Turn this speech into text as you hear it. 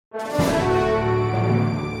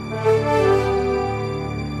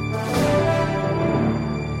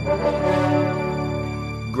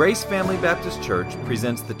Grace Family Baptist Church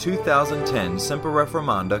presents the 2010 Semper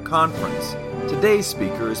Reformanda Conference. Today's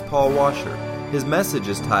speaker is Paul Washer. His message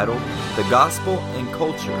is titled, The Gospel and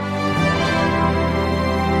Culture.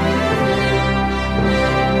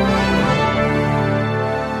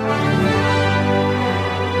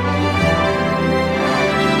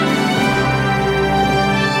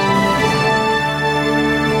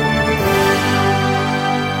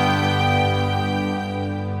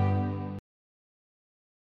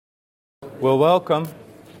 Well, welcome.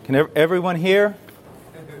 Can everyone hear?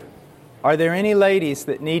 Are there any ladies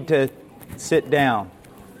that need to sit down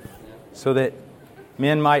so that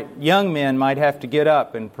young men might have to get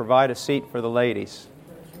up and provide a seat for the ladies?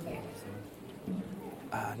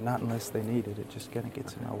 Not unless they need it. It just kind of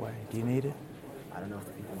gets in our way. Do you need it? I don't know if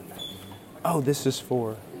the people in the back need it. Oh, this is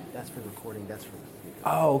for... That's for the recording. That's for the...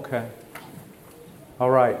 Oh, okay. All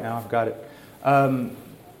right, now I've got it.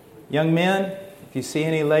 Young men, if you see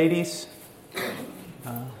any ladies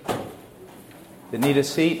that need a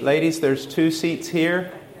seat. Ladies, there's 2 seats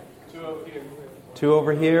here. 2 over here. 2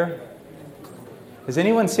 over here. Has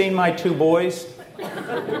anyone seen my 2 boys?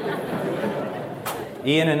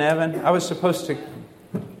 Ian and Evan? I was supposed to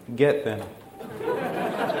get them.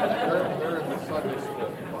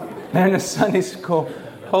 They're in the Sunday school.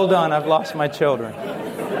 Hold on, I've lost my children.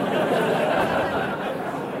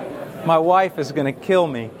 My wife is going to kill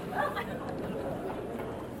me.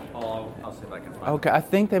 I'll see if I can find Okay, I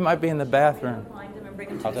think they might be in the bathroom.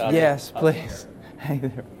 Yes, please. Hey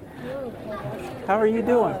there. How are you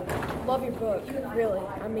doing? Love your book, really.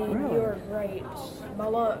 I mean, Really? you're great. My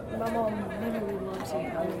mom really loves you.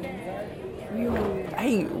 I mean, you.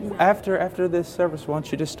 Hey, after this service, why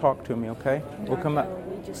don't you just talk to me, okay? We'll come up.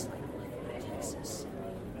 We just live in Texas.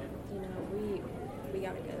 We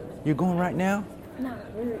gotta go. You going right now?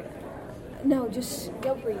 No, just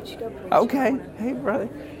go preach. Okay. Hey, brother.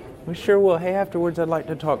 We sure will. Hey, afterwards, I'd like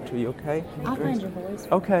to talk to you, okay? I'll find your voice.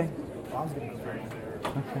 Okay.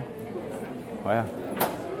 Okay. Well,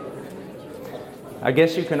 I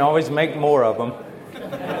guess you can always make more of them.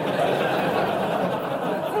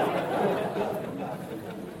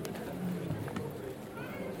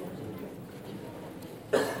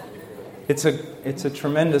 It's a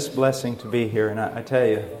tremendous blessing to be here, and I tell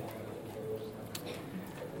you,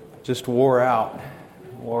 just wore out.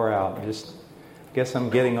 Just guess I'm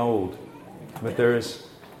getting old, but there's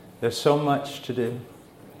so much to do.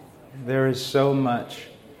 There is so much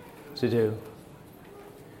to do,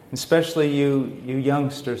 especially you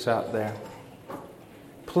youngsters out there.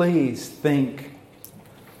 Please think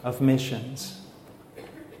of missions.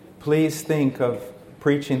 Please think of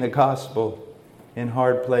preaching the gospel in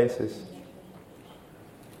hard places.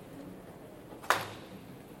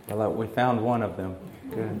 Well, we found one of them.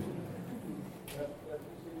 Good.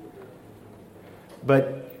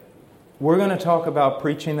 But we're going to talk about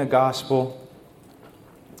preaching the gospel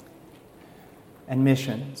and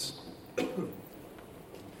missions.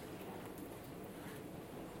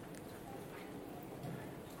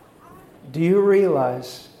 Do you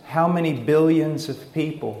realize how many billions of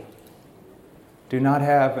people do not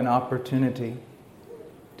have an opportunity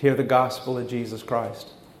to hear the gospel of Jesus Christ?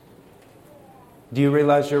 Do you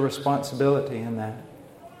realize your responsibility in that?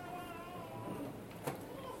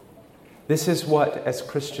 This is what, as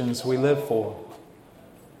Christians, we live for.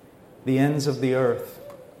 The ends of the earth.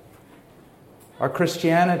 Our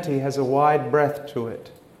Christianity has a wide breadth to it.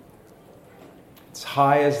 It's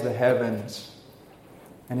high as the heavens,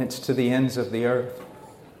 and it's to the ends of the earth.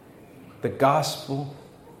 The gospel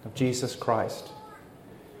of Jesus Christ.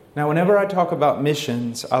 Now, whenever I talk about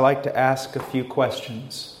missions, I like to ask a few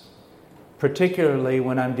questions, particularly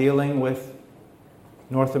when I'm dealing with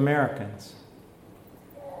North Americans.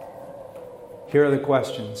 Here are the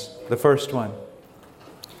questions. The first one.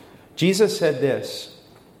 Jesus said this,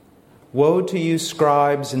 "Woe to you,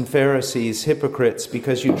 scribes and Pharisees, hypocrites,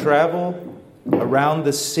 because you travel around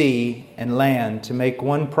the sea and land to make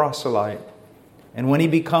one proselyte, and when he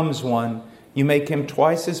becomes one, you make him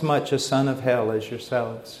twice as much a son of hell as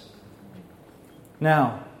yourselves."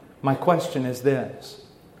 Now, my question is this,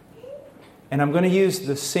 and I'm going to use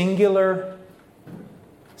the singular,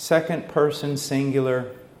 second person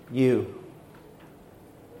singular, you.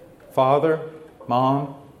 Father,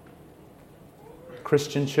 mom,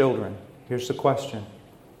 Christian children. Here's the question.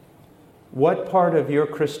 What part of your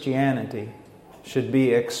Christianity should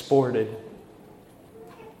be exported?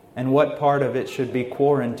 And what part of it should be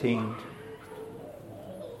quarantined?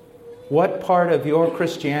 What part of your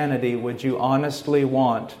Christianity would you honestly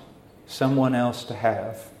want someone else to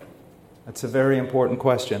have? That's a very important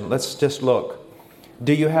question. Let's just look.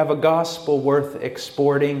 Do you have a gospel worth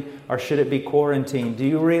exporting, or should it be quarantined? Do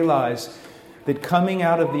you realize that coming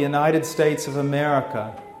out of the United States of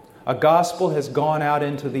America, a gospel has gone out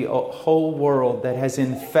into the whole world that has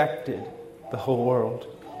infected the whole world?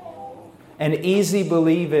 An easy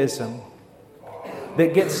believism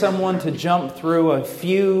that gets someone to jump through a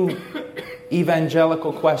few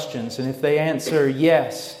evangelical questions, and if they answer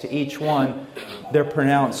yes to each one, they're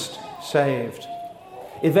pronounced saved.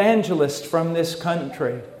 Evangelists from this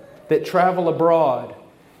country that travel abroad,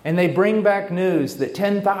 and they bring back news that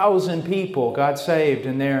 10,000 people got saved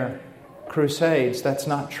in their crusades. That's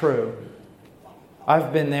not true.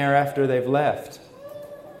 I've been there after they've left.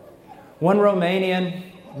 One Romanian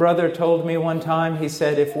brother told me one time, he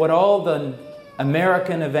said, if what all the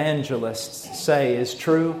American evangelists say is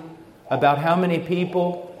true about how many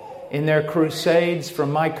people in their crusades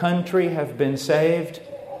from my country have been saved,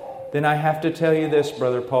 then I have to tell you this,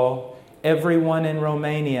 Brother Paul. Everyone in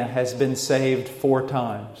Romania has been saved 4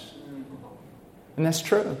 times. And that's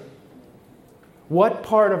true. What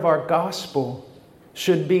part of our gospel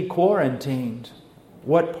should be quarantined?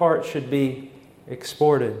 What part should be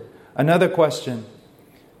exported? Another question.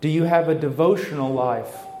 Do you have a devotional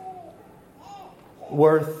life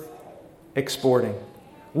worth exporting?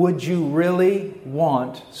 Would you really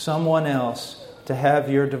want someone else to have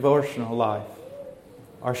your devotional life?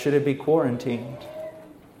 Or should it be quarantined?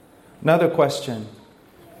 Another question.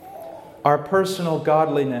 Our personal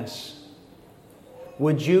godliness.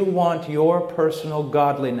 Would you want your personal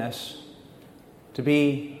godliness to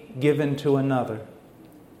be given to another?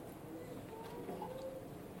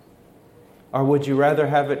 Or would you rather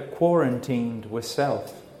have it quarantined with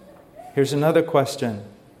self? Here's another question.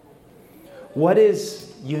 What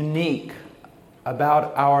is unique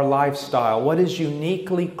about our lifestyle? What is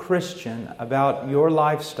uniquely Christian about your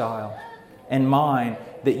lifestyle and mine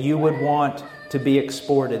that you would want to be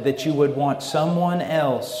exported, that you would want someone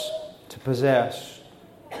else to possess?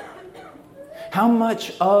 How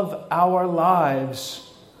much of our lives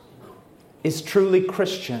is truly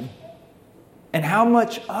Christian? And how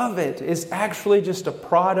much of it is actually just a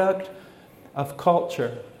product of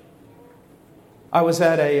culture? I was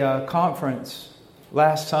at a conference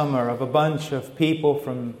last summer of a bunch of people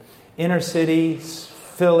from inner cities,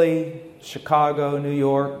 Philly, Chicago, New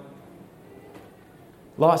York,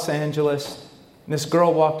 Los Angeles. And this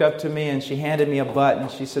girl walked up to me and she handed me a button.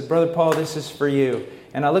 She said, Brother Paul, this is for you.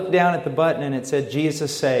 And I looked down at the button and it said,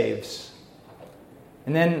 Jesus saves.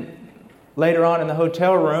 And then later on in the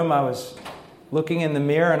hotel room, I was looking in the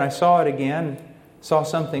mirror and I saw it again, saw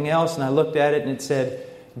something else, and I looked at it and it said,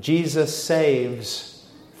 Jesus saves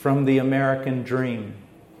from the American dream.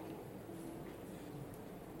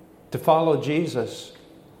 To follow Jesus,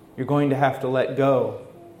 you're going to have to let go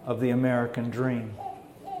of the American dream.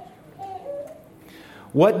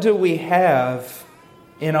 What do we have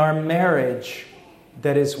in our marriage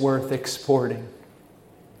that is worth exporting?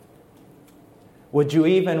 Would you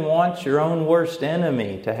even want your own worst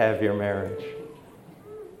enemy to have your marriage?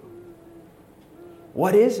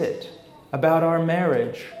 What is it about our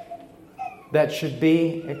marriage that should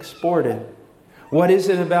be exported? What is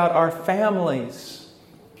it about our families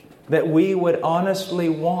that we would honestly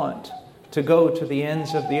want to go to the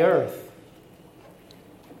ends of the earth?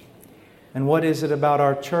 And what is it about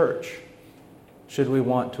our church should we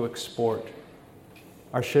want to export?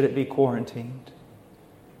 Or should it be quarantined?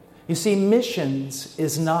 You see, missions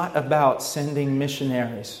is not about sending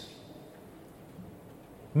missionaries.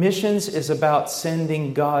 Missions is about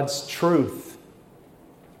sending God's truth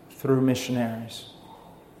through missionaries.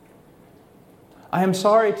 I am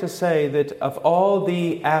sorry to say that of all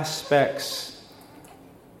the aspects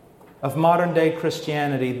of modern day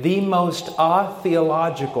Christianity, the most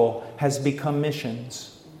atheological has become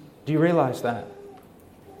missions. Do you realize that?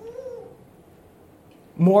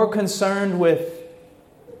 More concerned with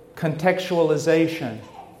contextualization,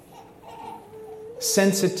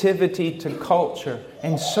 sensitivity to culture,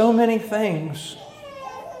 and so many things.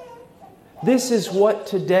 This is what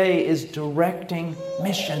today is directing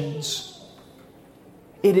missions.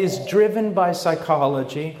 It is driven by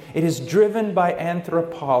psychology. It is driven by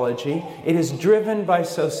anthropology. It is driven by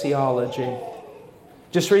sociology.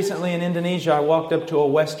 Just recently in Indonesia, I walked up to a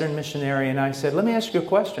Western missionary and I said, let me ask you a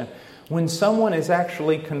question. When someone is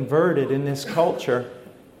actually converted in this culture,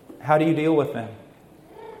 how do you deal with them?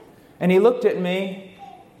 And he looked at me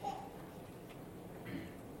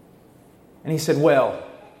and he said, well,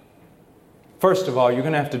 first of all, you're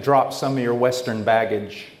going to have to drop some of your Western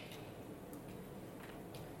baggage.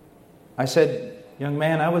 I said, young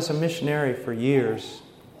man, I was a missionary for years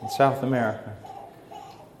in South America.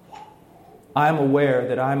 I'm aware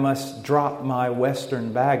that I must drop my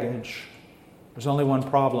Western baggage. There's only one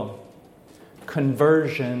problem.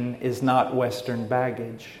 Conversion is not Western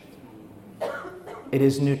baggage. It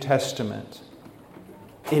is New Testament.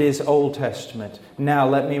 It is Old Testament. Now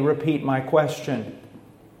let me repeat my question.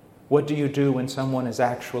 What do you do when someone is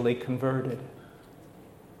actually converted?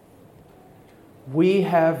 We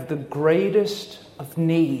have the greatest of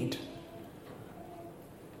need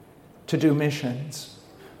to do missions,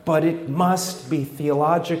 but it must be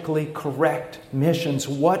theologically correct missions.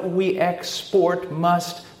 What we export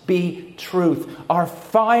must be truth. Our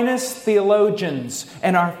finest theologians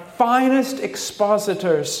and our finest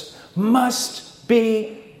expositors must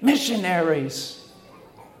be missionaries.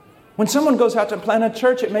 When someone goes out to plant a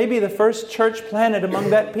church, it may be the first church planted among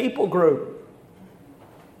that people group.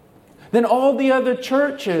 Then all the other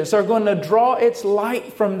churches are going to draw its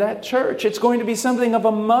light from that church. It's going to be something of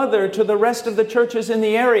a mother to the rest of the churches in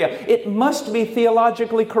the area. It must be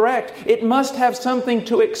theologically correct. It must have something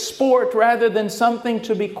to export rather than something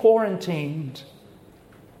to be quarantined.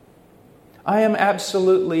 I am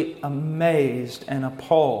absolutely amazed and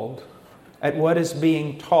appalled at what is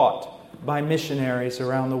being taught by missionaries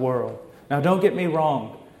around the world. Now, don't get me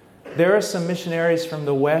wrong. There are some missionaries from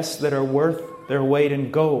the West that are worth their weight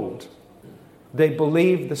in gold. They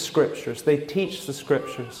believe the Scriptures. They teach the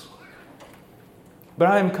Scriptures. But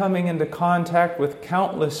I am coming into contact with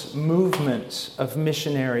countless movements of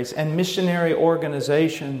missionaries and missionary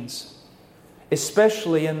organizations,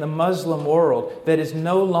 especially in the Muslim world, that is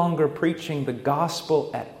no longer preaching the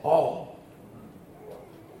gospel at all.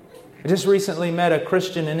 I just recently met a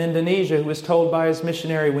Christian in Indonesia who was told by his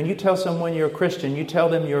missionary, when you tell someone you're a Christian, you tell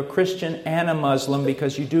them you're a Christian and a Muslim,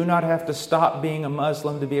 because you do not have to stop being a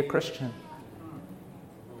Muslim to be a Christian.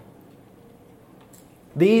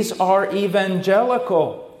 These are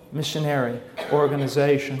evangelical missionary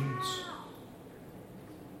organizations.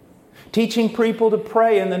 Teaching people to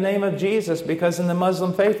pray in the name of Jesus, because in the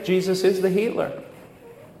Muslim faith, Jesus is the healer.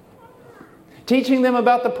 Teaching them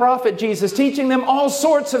about the prophet Jesus, teaching them all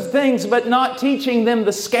sorts of things, but not teaching them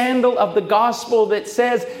the scandal of the gospel that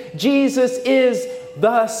says Jesus is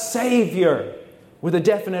the Savior, with a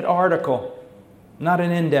definite article, not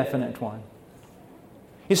an indefinite one.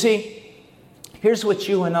 You see, here's what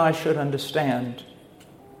you and I should understand.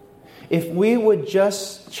 If we would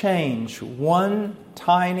just change one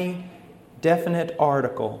tiny definite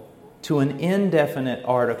article to an indefinite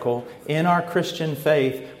article in our Christian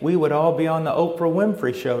faith, we would all be on the Oprah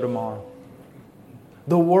Winfrey Show tomorrow.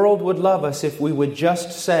 The world would love us if we would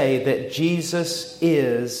just say that Jesus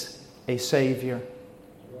is a Savior.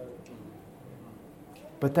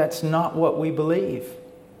 But that's not what we believe.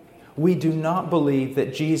 We do not believe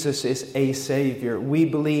that Jesus is a Savior. We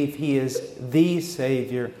believe He is the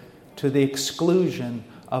Savior, to the exclusion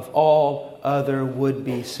of all other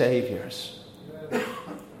would-be Saviors.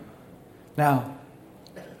 Now,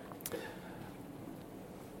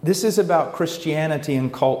 this is about Christianity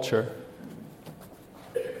and culture.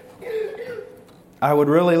 I would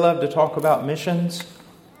really love to talk about missions,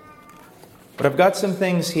 but I've got some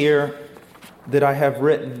things here that I have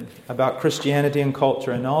written about Christianity and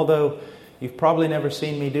culture. And although you've probably never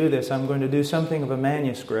seen me do this, I'm going to do something of a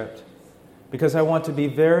manuscript, because I want to be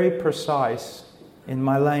very precise in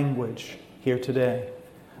my language here today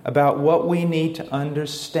about what we need to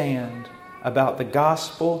understand about the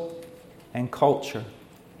gospel and culture.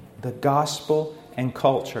 The gospel and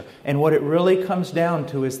culture. And what it really comes down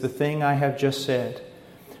to is the thing I have just said.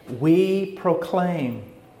 We proclaim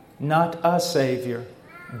not a Savior,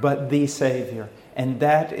 but the Savior. And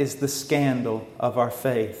that is the scandal of our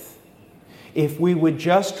faith. If we would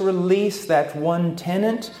just release that one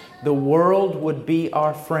tenet, the world would be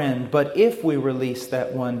our friend. But if we release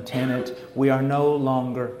that one tenet, we are no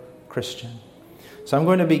longer Christian. So I'm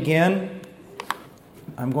going to begin.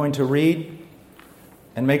 I'm going to read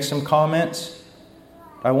and make some comments.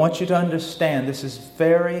 I want you to understand this is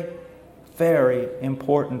very, very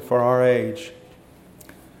important for our age.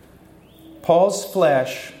 Paul's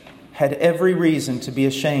flesh had every reason to be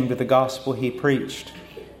ashamed of the gospel he preached,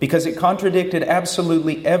 because it contradicted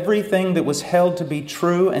absolutely everything that was held to be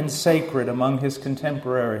true and sacred among his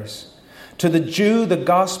contemporaries. To the Jew, the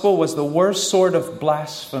gospel was the worst sort of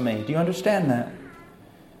blasphemy. Do you understand that?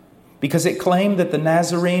 Because it claimed that the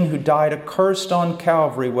Nazarene who died accursed on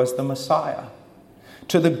Calvary was the Messiah.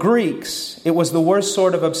 To the Greeks, it was the worst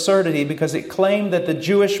sort of absurdity, because it claimed that the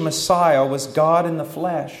Jewish Messiah was God in the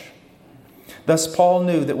flesh. Thus Paul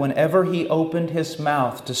knew that whenever he opened his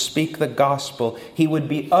mouth to speak the gospel, he would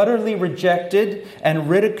be utterly rejected and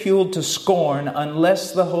ridiculed to scorn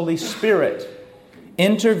unless the Holy Spirit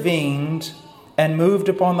intervened and moved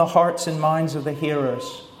upon the hearts and minds of the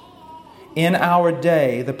hearers. In our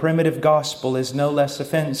day, the primitive gospel is no less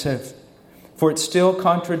offensive, for it still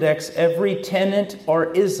contradicts every tenet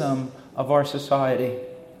or ism of our society.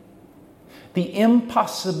 The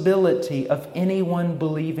impossibility of anyone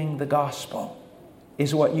believing the gospel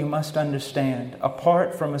is what you must understand.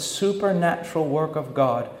 Apart from a supernatural work of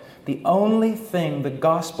God, the only thing the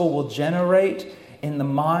gospel will generate in the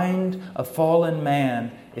mind of fallen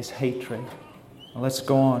man is hatred. Now let's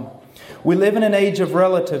go on. We live in an age of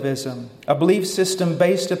relativism, a belief system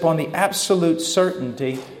based upon the absolute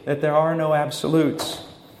certainty that there are no absolutes.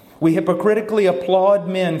 We hypocritically applaud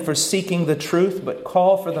men for seeking the truth, but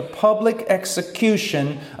call for the public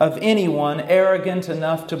execution of anyone arrogant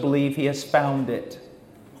enough to believe he has found it.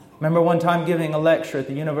 Remember one time giving a lecture at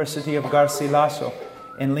the University of Garcilaso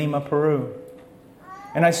in Lima, Peru.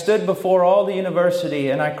 And I stood before all the university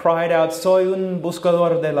and I cried out, "Soy un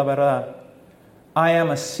buscador de la verdad." I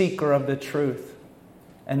am a seeker of the truth.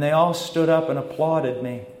 And they all stood up and applauded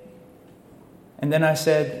me. And then I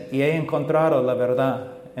said, "Y he encontrado la verdad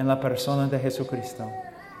en la persona de Jesucristo."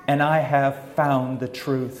 And I have found the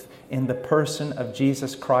truth in the person of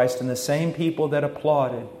Jesus Christ. And the same people that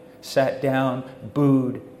applauded sat down,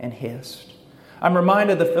 booed, and hissed. I'm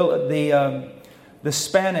reminded of the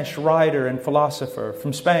Spanish writer and philosopher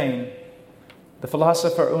from Spain, the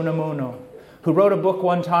philosopher Unamuno, who wrote a book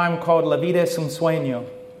one time called La vida es un sueño,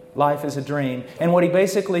 Life is a Dream. And what he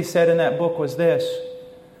basically said in that book was this: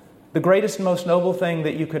 the greatest and most noble thing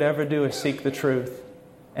that you could ever do is seek the truth.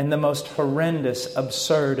 And the most horrendous,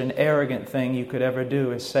 absurd, and arrogant thing you could ever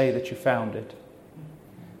do is say that you found it.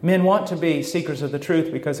 Men want to be seekers of the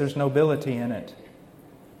truth because there's nobility in it.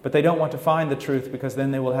 But they don't want to find the truth because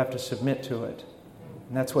then they will have to submit to it.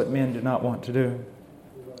 And that's what men do not want to do.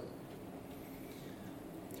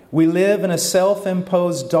 We live in a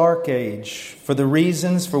self-imposed dark age for the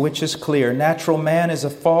reasons for which is clear. Natural man is a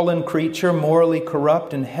fallen creature, morally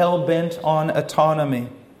corrupt and hell-bent on autonomy.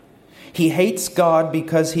 He hates God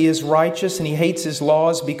because He is righteous, and he hates His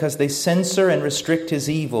laws because they censor and restrict his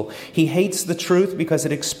evil. He hates the truth because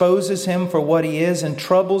it exposes him for what he is and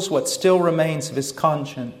troubles what still remains of his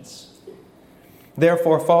conscience.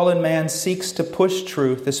 Therefore, fallen man seeks to push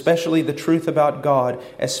truth, especially the truth about God,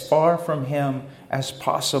 as far from him as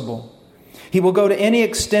possible. He will go to any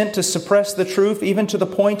extent to suppress the truth, even to the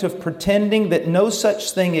point of pretending that no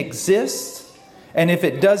such thing exists. And if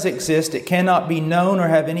it does exist, it cannot be known or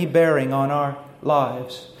have any bearing on our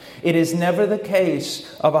lives. It is never the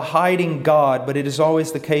case of a hiding God, but it is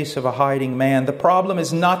always the case of a hiding man. The problem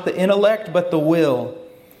is not the intellect, but the will.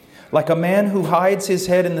 Like a man who hides his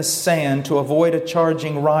head in the sand to avoid a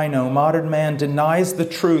charging rhino, modern man denies the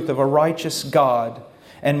truth of a righteous God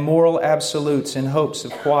and moral absolutes in hopes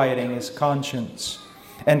of quieting his conscience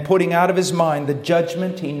and putting out of his mind the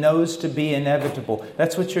judgment he knows to be inevitable.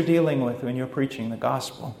 That's what you're dealing with when you're preaching the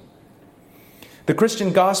gospel. The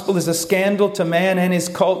Christian gospel is a scandal to man and his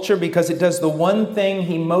culture because it does the one thing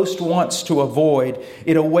he most wants to avoid.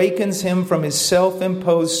 It awakens him from his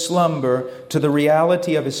self-imposed slumber to the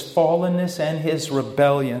reality of his fallenness and his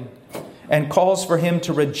rebellion, and calls for him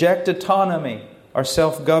to reject autonomy or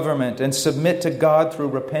self-government and submit to God through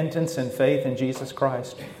repentance and faith in Jesus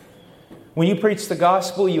Christ. When you preach the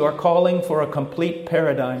gospel, you are calling for a complete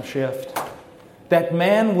paradigm shift. That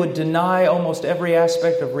man would deny almost every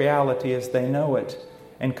aspect of reality as they know it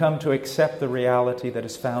and come to accept the reality that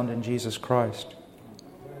is found in Jesus Christ.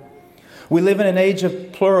 We live in an age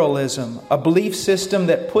of pluralism, a belief system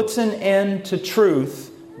that puts an end to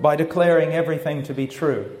truth by declaring everything to be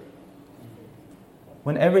true.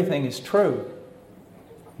 When everything is true,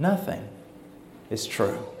 nothing is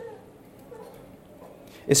true.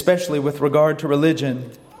 Especially with regard to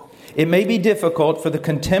religion. It may be difficult for the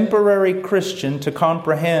contemporary Christian to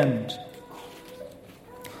comprehend.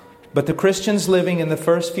 But the Christians living in the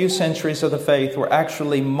first few centuries of the faith were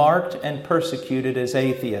actually marked and persecuted as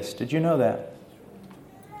atheists. Did you know that?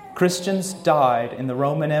 Christians died in the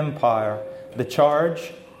Roman Empire. The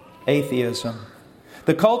charge? Atheism.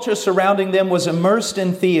 The culture surrounding them was immersed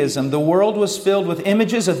in theism. The world was filled with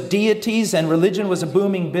images of deities, and religion was a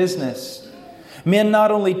booming business. Men not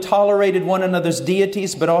only tolerated one another's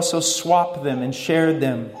deities, but also swapped them and shared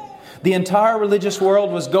them. The entire religious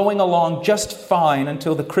world was going along just fine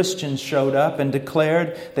until the Christians showed up and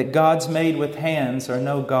declared that gods made with hands are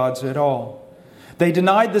no gods at all. They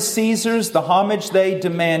denied the Caesars the homage they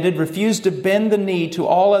demanded, refused to bend the knee to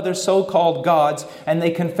all other so-called gods, and they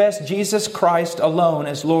confessed Jesus Christ alone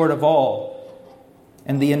as Lord of all.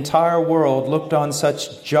 And the entire world looked on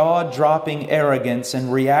such jaw-dropping arrogance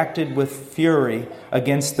and reacted with fury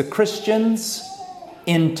against the Christians'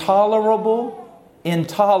 intolerable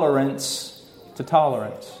intolerance to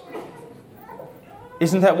tolerance.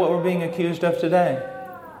 Isn't that what we're being accused of today?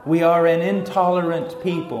 We are an intolerant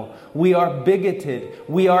people. We are bigoted.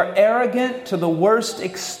 We are arrogant to the worst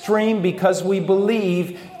extreme because we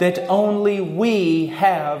believe that only we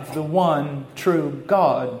have the one true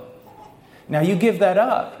God. Now you give that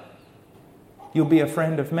up, you'll be a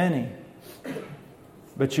friend of many,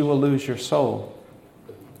 but you will lose your soul.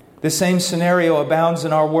 The same scenario abounds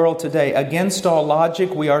in our world today. Against all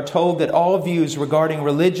logic, we are told that all views regarding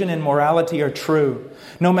religion and morality are true.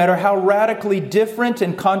 No matter how radically different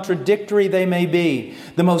and contradictory they may be,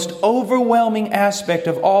 the most overwhelming aspect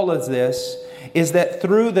of all of this is that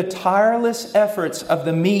through the tireless efforts of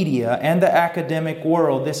the media and the academic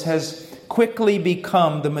world, this has quickly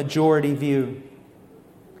become the majority view.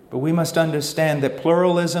 But we must understand that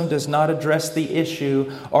pluralism does not address the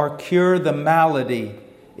issue or cure the malady.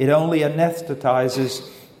 It only anesthetizes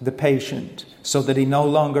the patient so that he no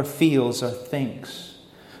longer feels or thinks.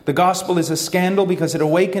 The gospel is a scandal because it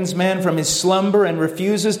awakens man from his slumber and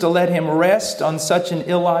refuses to let him rest on such an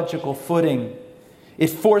illogical footing. It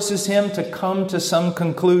forces him to come to some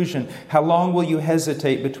conclusion. How long will you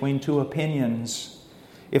hesitate between two opinions?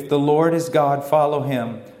 If the Lord is God, follow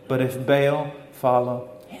Him. But if Baal, follow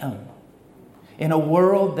Him. In a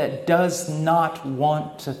world that does not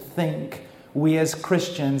want to think, we as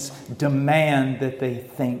Christians demand that they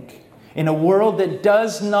think. In a world that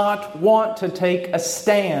does not want to take a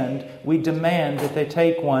stand, we demand that they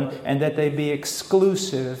take one and that they be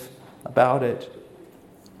exclusive about it.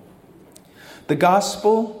 The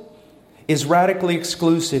gospel is radically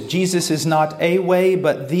exclusive. Jesus is not a way,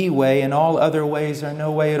 but the way, and all other ways are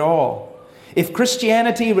no way at all. If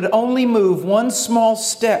Christianity would only move one small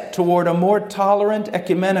step toward a more tolerant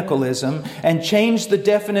ecumenicalism and change the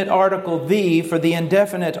definite article the for the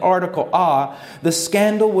indefinite article a, the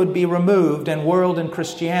scandal would be removed and world and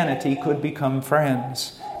Christianity could become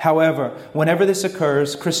friends. However, whenever this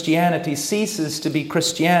occurs, Christianity ceases to be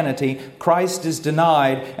Christianity, Christ is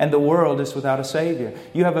denied, and the world is without a Savior.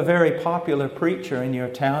 You have a very popular preacher in your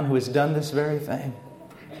town who has done this very thing.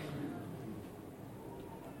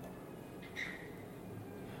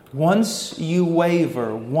 Once you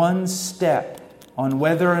waver one step on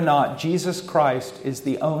whether or not Jesus Christ is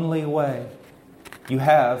the only way, you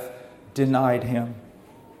have denied Him.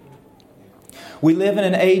 We live in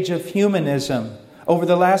an age of humanism. Over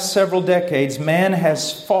the last several decades, man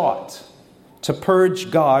has fought to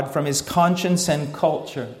purge God from his conscience and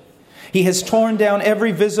culture. He has torn down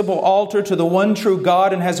every visible altar to the one true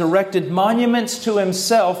God and has erected monuments to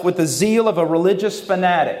himself with the zeal of a religious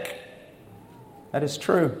fanatic. That is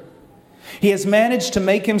true. He has managed to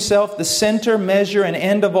make himself the center, measure, and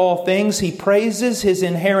end of all things. He praises his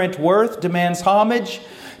inherent worth, demands homage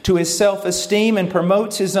to his self-esteem, and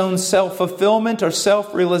promotes his own self-fulfillment or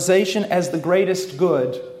self-realization as the greatest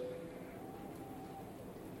good.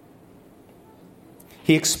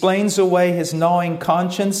 He explains away his gnawing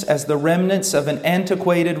conscience as the remnants of an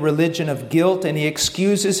antiquated religion of guilt, and he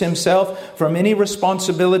excuses himself from any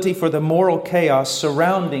responsibility for the moral chaos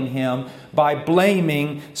surrounding him by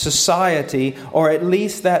blaming society, or at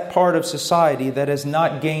least that part of society that has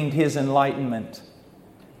not gained his enlightenment.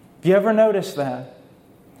 Have you ever noticed that?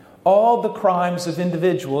 All the crimes of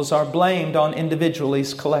individuals are blamed on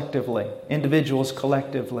individuals collectively.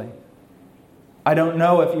 I don't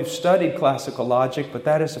know if you've studied classical logic, but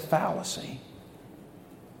that is a fallacy.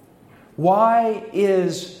 Why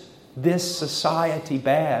is this society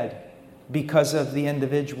bad? Because of the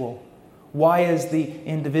individual. Why is the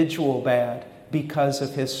individual bad? Because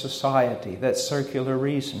of his society. That's circular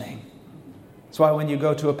reasoning. That's why when you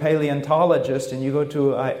go to a paleontologist and you go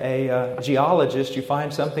to a geologist, you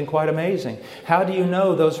find something quite amazing. How do you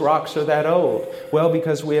know those rocks are that old? Well,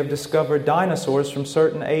 because we have discovered dinosaurs from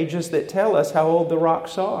certain ages that tell us how old the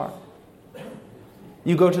rocks are.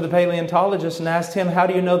 You go to the paleontologist and ask him, how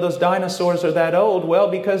do you know those dinosaurs are that old? Well,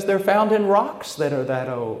 because they're found in rocks that are that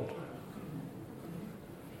old.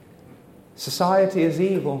 Society is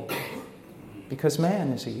evil because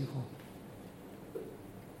man is evil.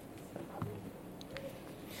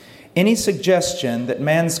 Any suggestion that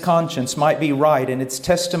man's conscience might be right in its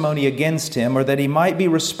testimony against him, or that he might be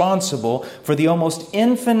responsible for the almost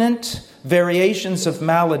infinite variations of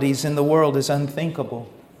maladies in the world is unthinkable.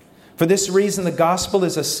 For this reason, the gospel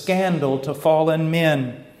is a scandal to fallen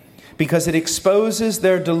men, because it exposes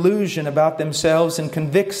their delusion about themselves and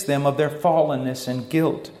convicts them of their fallenness and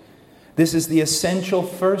guilt. This is the essential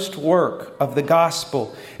first work of the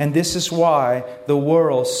gospel, and this is why the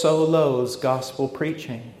world so loathes gospel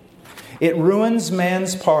preaching. It ruins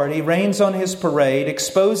man's party, rains on his parade,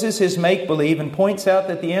 exposes his make-believe, and points out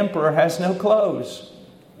that the emperor has no clothes.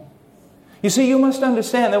 You see, you must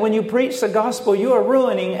understand that when you preach the gospel, you are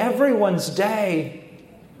ruining everyone's day.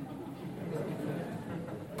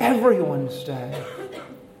 Everyone's day.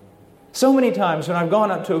 So many times when I've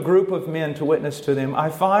gone up to a group of men to witness to them, I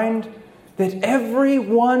find that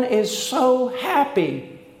everyone is so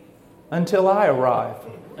happy until I arrive.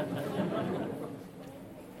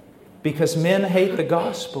 Because men hate the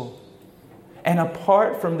gospel. And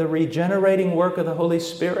apart from the regenerating work of the Holy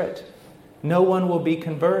Spirit, no one will be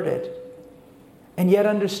converted. And yet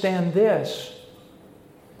understand this,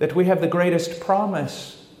 that we have the greatest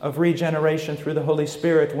promise of regeneration through the Holy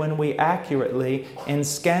Spirit when we accurately and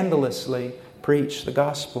scandalously preach the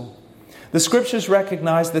gospel. The Scriptures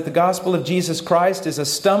recognize that the gospel of Jesus Christ is a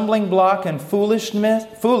stumbling block and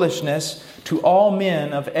foolishness to all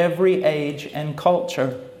men of every age and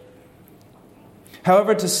culture.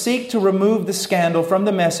 However, to seek to remove the scandal from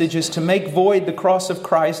the message is to make void the cross of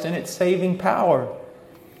Christ and its saving power.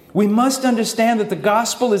 We must understand that the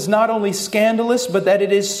gospel is not only scandalous, but that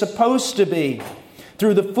it is supposed to be.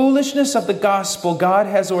 Through the foolishness of the gospel, God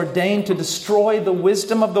has ordained to destroy the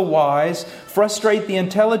wisdom of the wise, frustrate the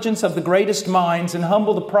intelligence of the greatest minds, and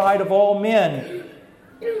humble the pride of all men,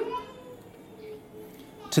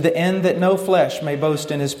 to the end that no flesh may boast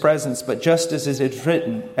in His presence, but just as it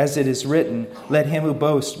is written, let him who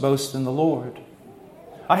boasts, boast in the Lord.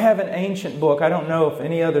 I have an ancient book. I don't know if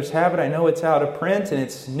any others have it. I know it's out of print, and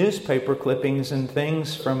it's newspaper clippings and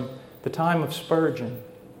things from the time of Spurgeon.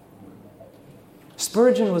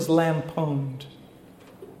 Spurgeon was lampooned.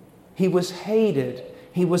 He was hated.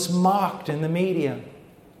 He was mocked in the media.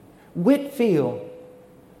 Whitefield,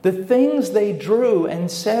 the things they drew and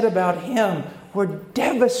said about him were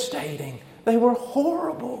devastating. They were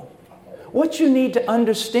horrible. What you need to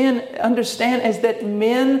understand is that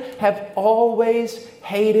men have always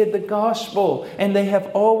hated the gospel, and they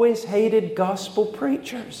have always hated gospel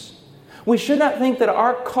preachers. We should not think that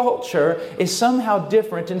our culture is somehow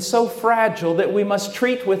different and so fragile that we must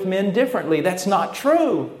treat with men differently. That's not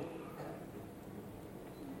true.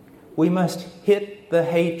 We must hit the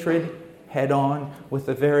hatred head on with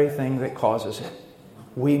the very thing that causes it.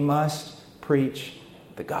 We must preach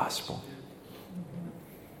the gospel.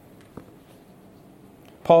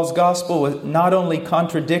 Paul's gospel not only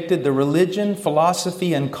contradicted the religion,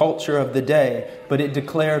 philosophy, and culture of the day, but it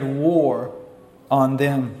declared war on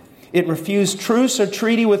them. It refused truce or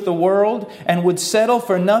treaty with the world and would settle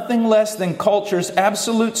for nothing less than culture's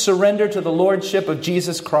absolute surrender to the lordship of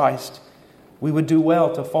Jesus Christ. We would do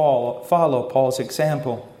well to follow Paul's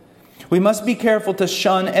example. We must be careful to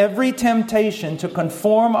shun every temptation to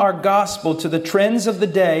conform our gospel to the trends of the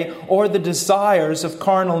day or the desires of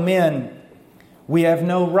carnal men. We have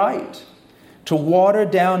no right to water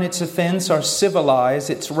down its offense or civilize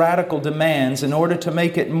its radical demands in order to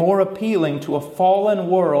make it more appealing to a fallen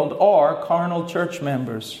world or carnal church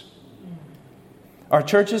members. Our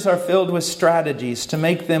churches are filled with strategies to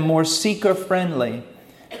make them more seeker-friendly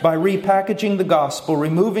by repackaging the gospel,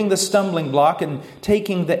 removing the stumbling block, and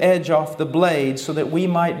taking the edge off the blade so that we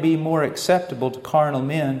might be more acceptable to carnal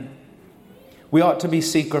men. We ought to be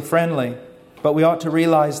seeker-friendly, but we ought to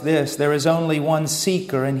realize this: there is only one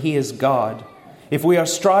seeker, and He is God. If we are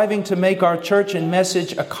striving to make our church and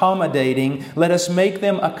message accommodating, let us make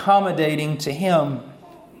them accommodating to Him.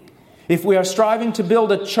 If we are striving to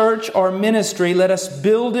build a church or ministry, let us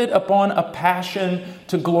build it upon a passion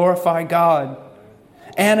to glorify God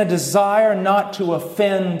and a desire not to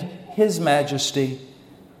offend His majesty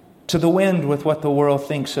to the wind with what the world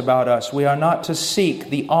thinks about us. We are not to seek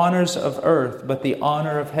the honors of earth, but the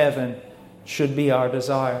honor of heaven should be our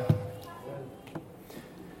desire.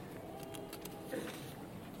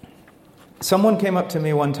 Someone came up to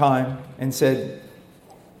me one time and said,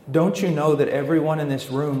 "Don't you know that everyone in this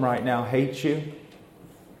room right now hates you?"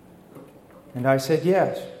 And I said,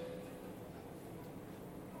 "Yes."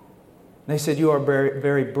 They said, "You are very,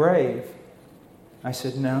 very brave." I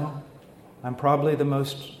said, "No, I'm probably the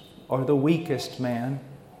most or the weakest man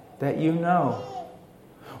that you know."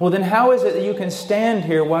 "Well, then how is it that you can stand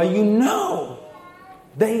here while you know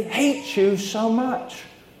they hate you so much?"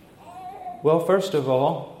 Well, first of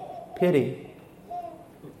all, pity.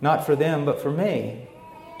 Not for them, but for me.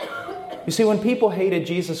 You see, when people hated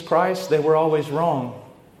Jesus Christ, they were always wrong.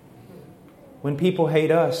 When people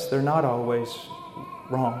hate us, they're not always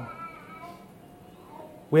wrong.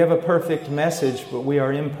 We have a perfect message, but we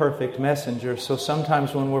are imperfect messengers. So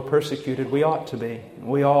sometimes when we're persecuted, we ought to be.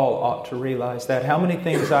 We all ought to realize that. How many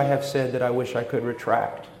things I have said that I wish I could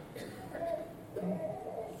retract?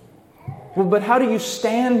 Well, but how do you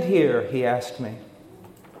stand here? He asked me.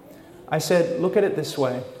 I said, look at it this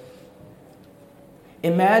way.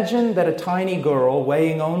 Imagine that a tiny girl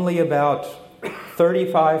weighing only about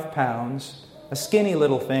 35 pounds, a skinny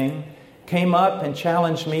little thing, came up and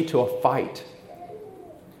challenged me to a fight.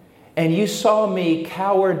 And you saw me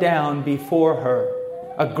cower down before her,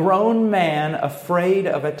 a grown man afraid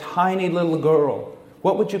of a tiny little girl.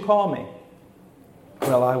 What would you call me?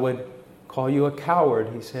 Well, I would call you a coward,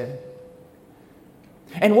 he said.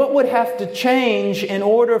 And what would have to change in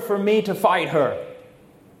order for me to fight her?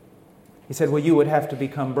 He said, well, you would have to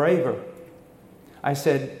become braver. I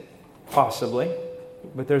said, possibly,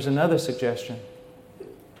 but there's another suggestion.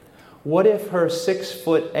 What if her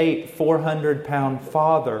 6'8", 400-pound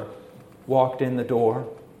father walked in the door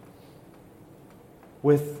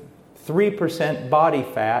with 3% body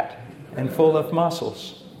fat and full of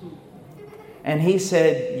muscles? And he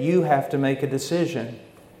said, you have to make a decision.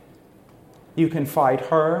 You can fight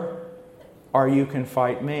her or you can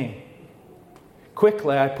fight me.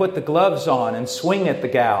 Quickly, I put the gloves on and swing at the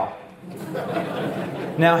gal.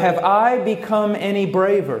 Now, have I become any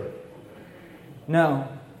braver? No.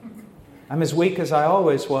 I'm as weak as I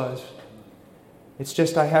always was. It's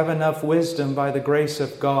just I have enough wisdom by the grace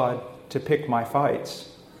of God to pick my fights.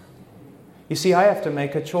 You see, I have to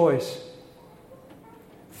make a choice.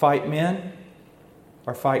 Fight men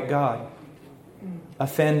or fight God.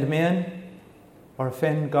 Offend men or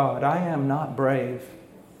offend God. I am not brave.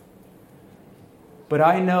 But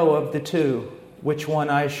I know of the two which one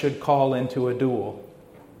I should call into a duel.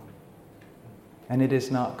 And it is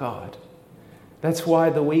not God. That's why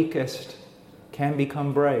the weakest can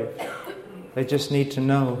become brave. They just need to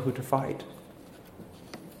know who to fight.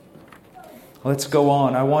 Let's go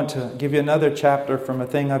on. I want to give you another chapter from a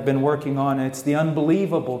thing I've been working on. It's the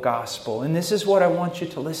unbelievable gospel. And this is what I want you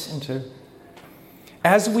to listen to.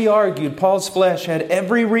 As we argued, Paul's flesh had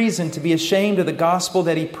every reason to be ashamed of the gospel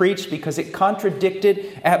that he preached because it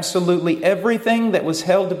contradicted absolutely everything that was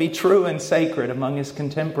held to be true and sacred among his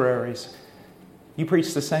contemporaries. You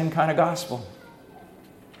preach the same kind of gospel.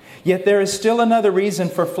 Yet there is still another reason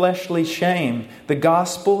for fleshly shame. The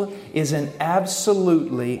gospel is an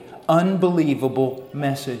absolutely unbelievable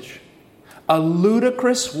message. A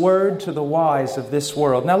ludicrous word to the wise of this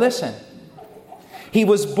world. Now listen. He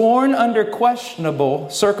was born under questionable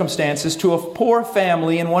circumstances to a poor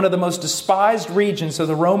family in one of the most despised regions of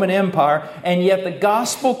the Roman Empire, and yet the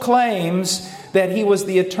gospel claims that he was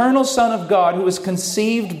the eternal Son of God who was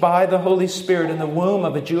conceived by the Holy Spirit in the womb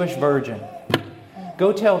of a Jewish virgin.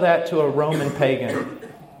 Go tell that to a Roman pagan.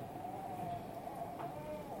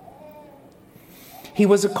 He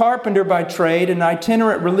was a carpenter by trade, an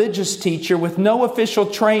itinerant religious teacher with no official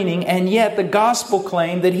training, and yet the gospel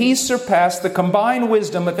claimed that he surpassed the combined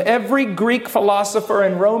wisdom of every Greek philosopher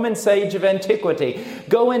and Roman sage of antiquity.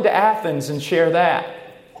 Go into Athens and share that.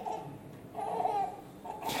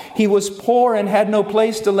 He was poor and had no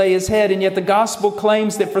place to lay his head, and yet the gospel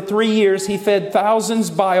claims that for 3 years he fed thousands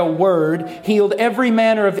by a word, healed every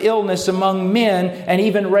manner of illness among men, and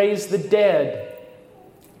even raised the dead.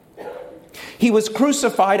 He was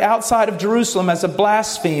crucified outside of Jerusalem as a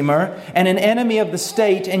blasphemer and an enemy of the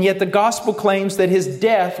state, and yet the gospel claims that his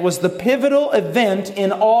death was the pivotal event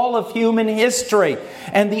in all of human history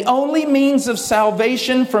and the only means of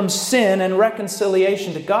salvation from sin and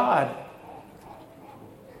reconciliation to God.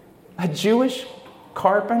 A Jewish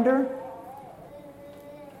carpenter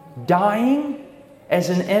dying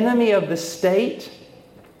as an enemy of the state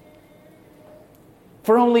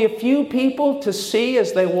for only a few people to see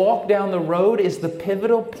as they walk down the road is the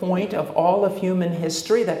pivotal point of all of human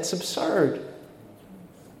history. That's absurd.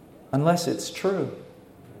 Unless it's true.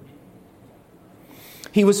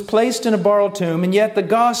 He was placed in a borrowed tomb, and yet the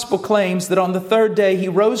gospel claims that on the third day he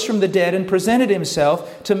rose from the dead and presented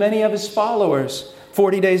himself to many of his followers.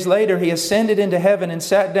 40 days later, he ascended into heaven and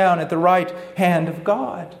sat down at the right hand of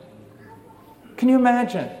God. Can you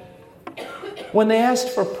imagine? When they asked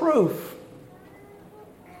for proof,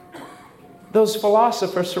 those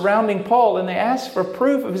philosophers surrounding Paul, and they asked for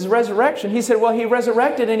proof of his resurrection, he said, well, he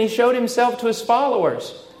resurrected and he showed himself to his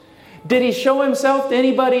followers. Did he show himself to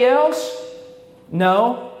anybody else?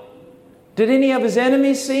 No. Did any of his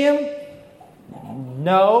enemies see him?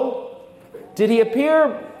 No. Did he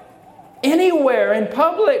appear anywhere in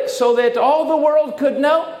public so that all the world could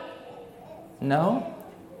know? No.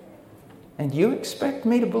 And you expect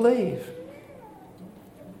me to believe?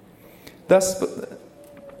 Thus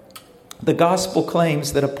The gospel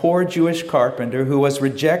claims that a poor Jewish carpenter who was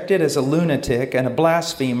rejected as a lunatic and a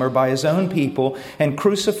blasphemer by his own people and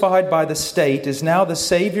crucified by the state is now the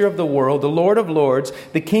Savior of the world, the Lord of lords,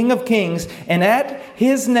 the King of kings, and at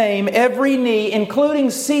His name every knee,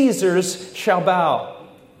 including Caesar's, shall bow.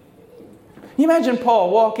 You imagine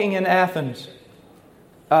Paul walking in Athens.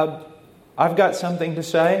 I've got something to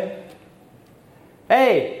say.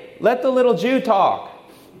 Hey, let the little Jew talk.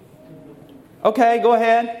 Okay, go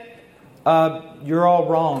ahead. You're all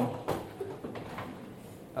wrong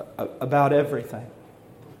about everything.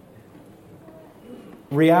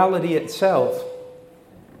 Reality itself,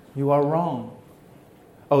 you are wrong.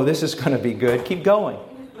 Oh, this is going to be good. Keep going.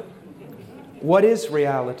 What is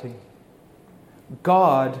reality?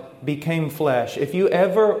 God became flesh. If you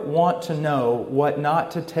ever want to know what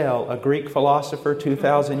not to tell a Greek philosopher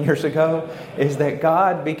 2,000 years ago, is that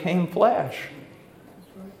God became flesh.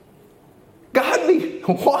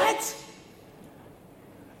 What?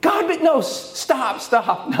 No,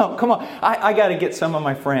 stop. No, come on. I got to get some of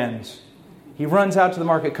my friends. He runs out to the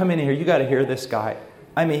market. Come in here. You got to hear this guy.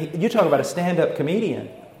 I mean, you talk about a stand-up comedian.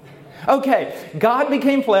 Okay, God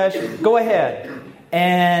became flesh. Go ahead.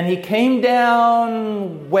 And He came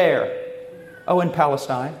down where? Oh, in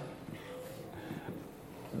Palestine.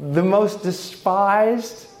 The most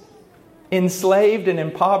despised, enslaved, and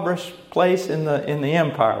impoverished place in the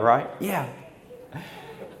empire, right? Yeah.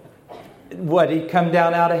 What, He come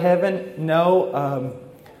down out of heaven? No,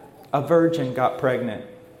 a virgin got pregnant.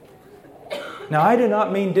 Now, I do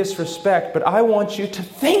not mean disrespect, but I want you to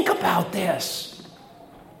think about this.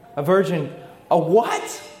 A virgin, a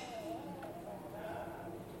what?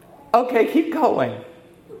 Okay, keep going.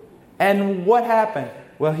 And what happened?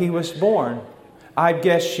 Well, He was born. I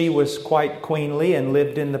guess she was quite queenly and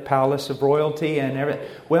lived in the palace of royalty and everything.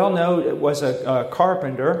 Well, no, it was a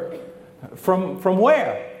carpenter. From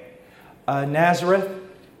where? Nazareth.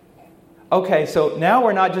 Okay, so now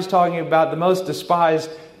we're not just talking about the most despised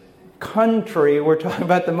country. We're talking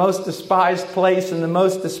about the most despised place in the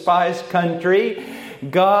most despised country.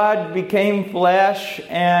 God became flesh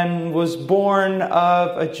and was born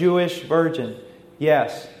of a Jewish virgin.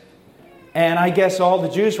 Yes. And I guess all the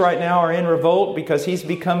Jews right now are in revolt because He's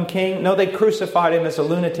become king. No, they crucified Him as a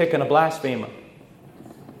lunatic and a blasphemer.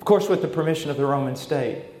 Of course, with the permission of the Roman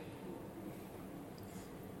state.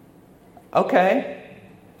 Okay,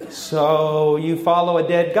 so you follow a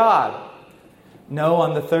dead God. No,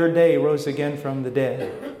 on the third day He rose again from the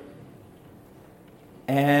dead.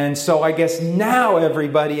 And so I guess now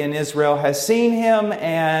everybody in Israel has seen Him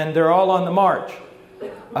and they're all on the march.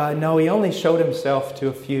 No, He only showed Himself to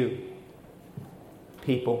a few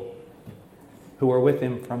people who were with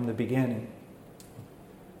Him from the beginning.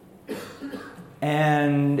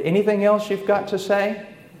 And anything else you've got to say?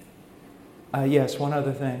 Yes, one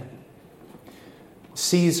other thing.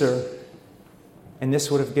 Caesar, and this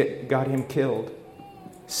would have got him killed.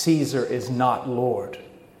 Caesar is not Lord.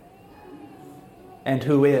 And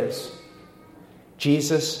who is?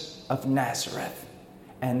 Jesus of Nazareth.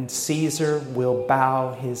 And Caesar will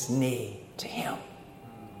bow his knee to Him.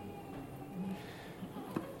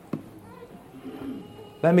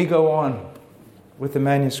 Let me go on with the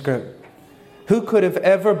manuscript. Who could have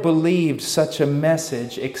ever believed such a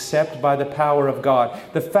message except by the power of God?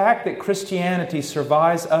 The fact that Christianity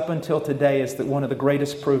survives up until today is one of the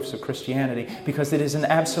greatest proofs of Christianity, because it is an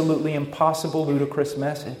absolutely impossible, ludicrous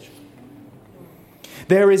message.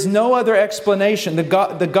 There is no other explanation.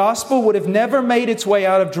 The gospel would have never made its way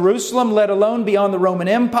out of Jerusalem, let alone beyond the Roman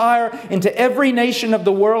Empire, into every nation of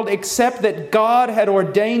the world, except that God had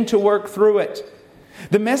ordained to work through it.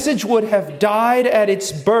 The message would have died at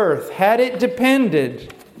its birth had it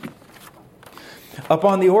depended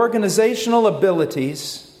upon the organizational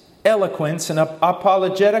abilities, eloquence, and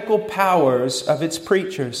apologetical powers of its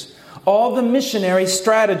preachers. All the missionary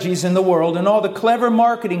strategies in the world and all the clever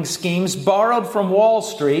marketing schemes borrowed from Wall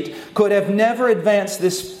Street could have never advanced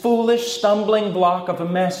this foolish stumbling block of a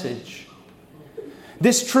message.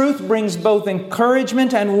 This truth brings both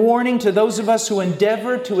encouragement and warning to those of us who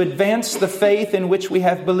endeavor to advance the faith in which we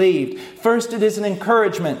have believed. First, it is an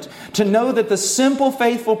encouragement to know that the simple,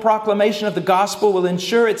 faithful proclamation of the gospel will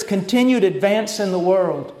ensure its continued advance in the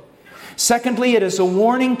world. Secondly, it is a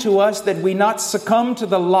warning to us that we not succumb to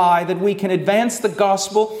the lie that we can advance the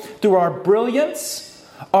gospel through our brilliance,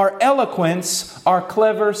 our eloquence, our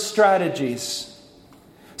clever strategies.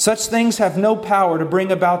 Such things have no power to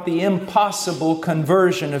bring about the impossible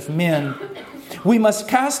conversion of men. We must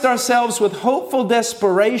cast ourselves with hopeful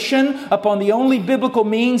desperation upon the only biblical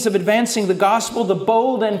means of advancing the gospel, the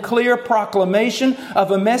bold and clear proclamation of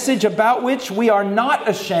a message about which we are not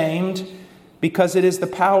ashamed because it is the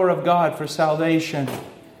power of God for salvation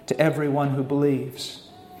to everyone who believes.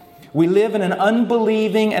 We live in an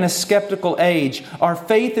unbelieving and a skeptical age. Our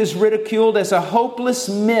faith is ridiculed as a hopeless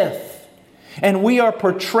myth, and we are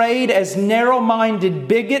portrayed as narrow-minded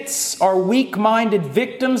bigots or weak-minded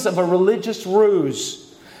victims of a religious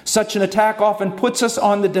ruse. Such an attack often puts us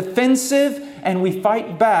on the defensive, and we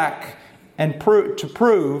fight back and to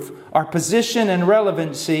prove our position and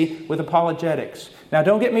relevancy with apologetics. Now,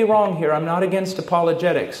 don't get me wrong here. I'm not against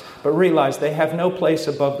apologetics, but realize they have no place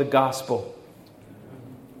above the gospel.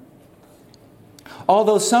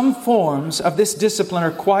 Although some forms of this discipline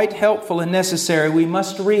are quite helpful and necessary, we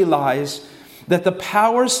must realize that the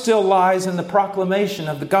power still lies in the proclamation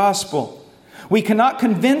of the gospel. We cannot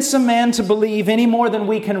convince a man to believe any more than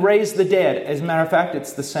we can raise the dead. As a matter of fact,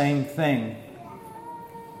 it's the same thing.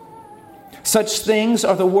 Such things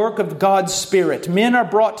are the work of God's Spirit. Men are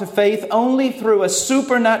brought to faith only through a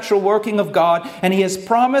supernatural working of God, and He has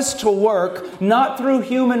promised to work not through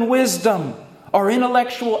human wisdom or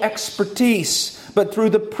intellectual expertise, but through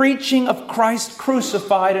the preaching of Christ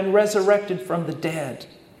crucified and resurrected from the dead.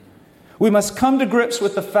 We must come to grips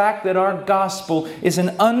with the fact that our gospel is an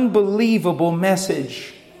unbelievable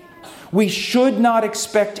message. We should not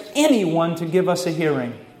expect anyone to give us a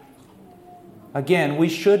hearing. Again, we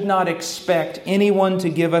should not expect anyone to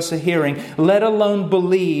give us a hearing, let alone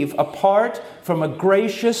believe, apart from a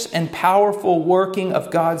gracious and powerful working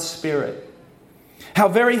of God's Spirit. How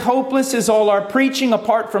very hopeless is all our preaching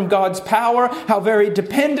apart from God's power. How very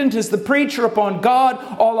dependent is the preacher upon God.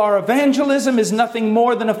 All our evangelism is nothing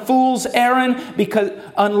more than a fool's errand,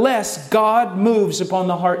 unless God moves upon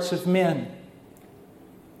the hearts of men.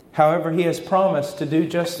 However, He has promised to do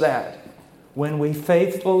just that when we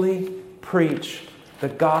faithfully preach the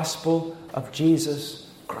gospel of Jesus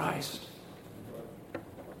Christ.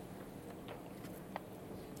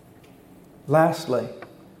 Lastly,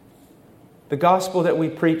 the gospel that we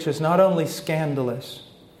preach is not only scandalous,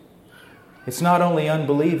 it's not only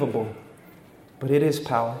unbelievable, but it is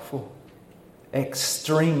powerful.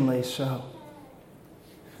 Extremely so.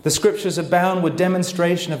 The Scriptures abound with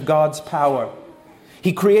demonstration of God's power.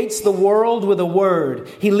 He creates the world with a word.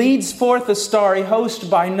 He leads forth a starry host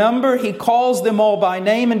by number. He calls them all by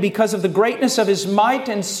name, and because of the greatness of His might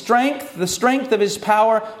and strength, the strength of His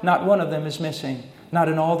power, not one of them is missing, not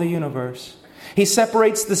in all the universe. He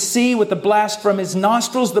separates the sea with a blast from His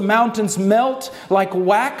nostrils. The mountains melt like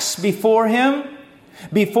wax before Him.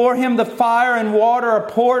 Before Him the fire and water are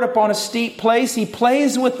poured upon a steep place. He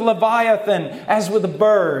plays with Leviathan as with a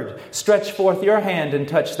bird. Stretch forth your hand and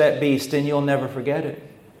touch that beast and you'll never forget it.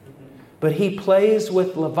 But He plays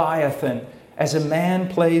with Leviathan as a man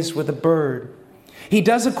plays with a bird. He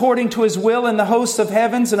does according to His will in the hosts of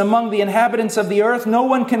heavens and among the inhabitants of the earth. No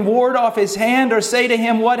one can ward off His hand or say to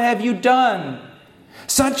Him, "What have you done?"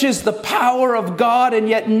 Such is the power of God, and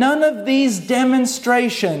yet none of these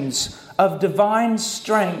demonstrations of divine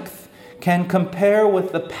strength can compare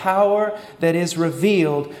with the power that is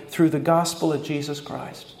revealed through the gospel of Jesus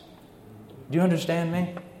Christ. Do you understand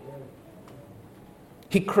me?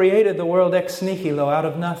 He created the world ex nihilo, out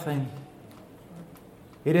of nothing.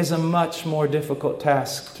 It is a much more difficult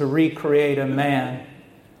task to recreate a man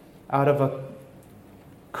out of a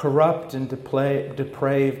corrupt and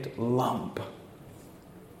depraved lump.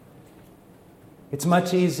 It's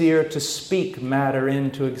much easier to speak matter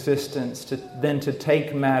into existence than to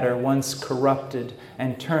take matter once corrupted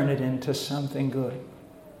and turn it into something good.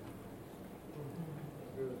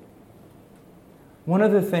 One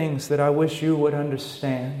of the things that I wish you would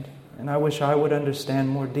understand, and I wish I would understand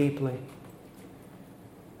more deeply,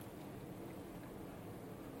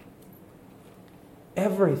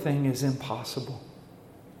 everything is impossible.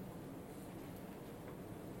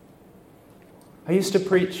 I used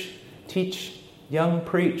to teach young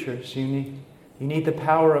preachers, you need the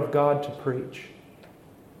power of God to preach.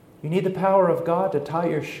 You need the power of God to tie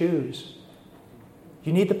your shoes.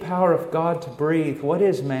 You need the power of God to breathe. What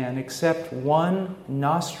is man except one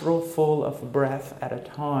nostril full of breath at a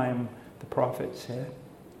time, the prophet said.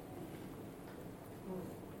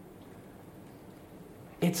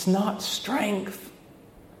 It's not strength.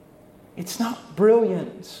 It's not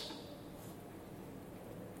brilliance.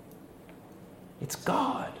 It's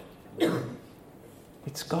God.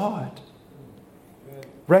 It's God.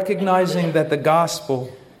 Recognizing that the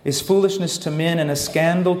gospel is foolishness to men and a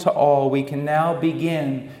scandal to all, we can now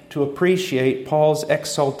begin to appreciate Paul's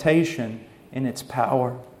exaltation in its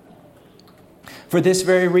power. For this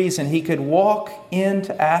very reason, he could walk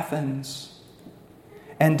into Athens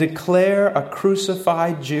and declare a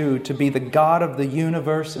crucified Jew to be the God of the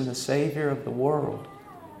universe and the Savior of the world.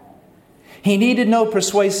 He needed no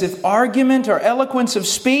persuasive argument or eloquence of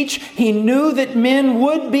speech. He knew that men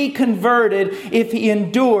would be converted if he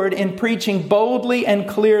endured in preaching boldly and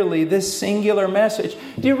clearly this singular message.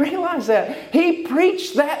 Do you realize that? He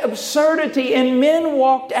preached that absurdity and men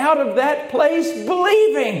walked out of that place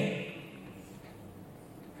believing.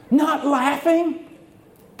 Not laughing,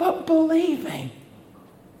 but believing.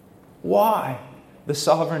 Why? The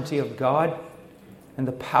sovereignty of God and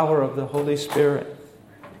the power of the Holy Spirit.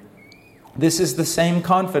 This is the same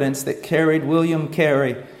confidence that carried William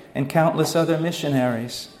Carey and countless other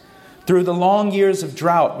missionaries. Through the long years of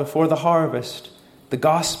drought before the harvest, the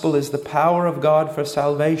gospel is the power of God for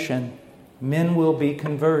salvation. Men will be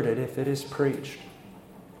converted if it is preached.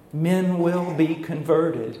 Men will be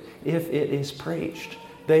converted if it is preached.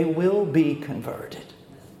 They will be converted.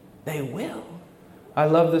 They will. I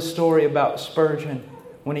love the story about Spurgeon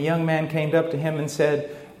when a young man came up to him and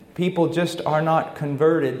said, "People just are not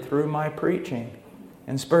converted through my preaching."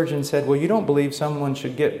 And Spurgeon said, "Well, you don't believe someone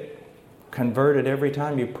should get converted every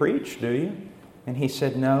time you preach, do you?" And he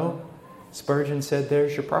said, "No." Spurgeon said,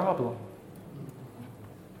 "There's your problem."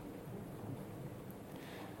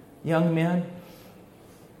 Young men,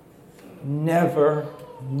 never,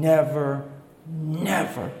 never,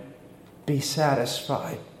 never be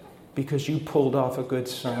satisfied because you pulled off a good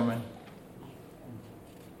sermon.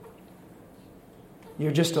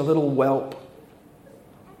 You're just a little whelp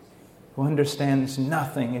who understands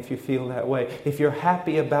nothing if you feel that way. If you're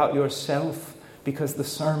happy about yourself because the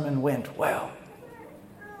sermon went well.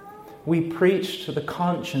 We preach to the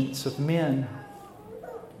conscience of men.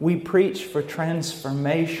 We preach for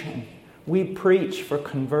transformation. We preach for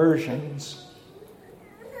conversions.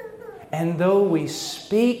 And though we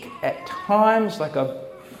speak at times like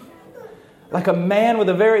a man with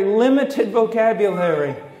a very limited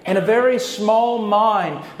vocabulary and a very small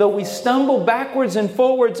mind, though we stumble backwards and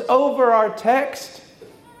forwards over our text,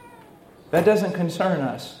 that doesn't concern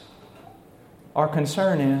us. Our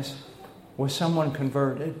concern is, was someone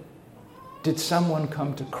converted? Did someone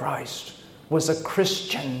come to Christ? Was a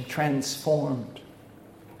Christian transformed?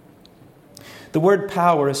 The word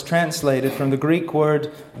power is translated from the Greek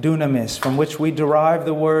word dunamis, from which we derive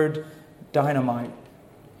the word dynamite.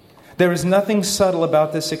 There is nothing subtle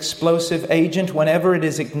about this explosive agent. Whenever it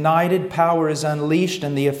is ignited, power is unleashed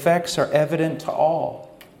and the effects are evident to all.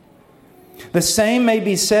 The same may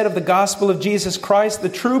be said of the gospel of Jesus Christ. The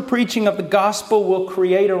true preaching of the gospel will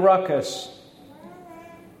create a ruckus.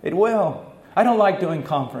 It will. I don't like doing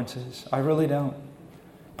conferences. I really don't.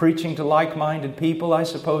 Preaching to like-minded people, I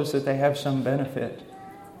suppose that they have some benefit.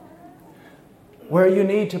 Where you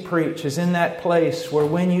need to preach is in that place where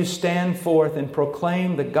when you stand forth and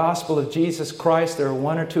proclaim the gospel of Jesus Christ, there are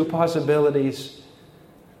one or two possibilities: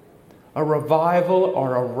 a revival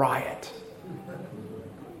or a riot.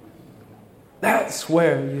 That's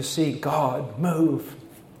where you see God move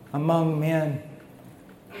among men.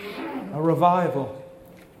 A revival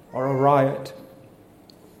or a riot.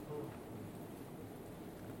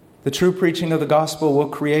 The true preaching of the gospel will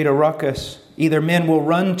create a ruckus. Either men will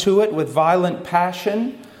run to it with violent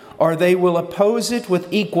passion, or they will oppose it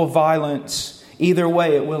with equal violence. Either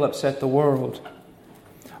way, it will upset the world.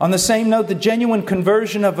 On the same note, the genuine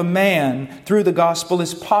conversion of a man through the gospel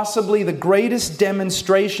is possibly the greatest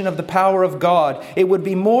demonstration of the power of God. It would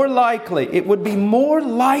be more likely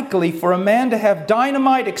for a man to have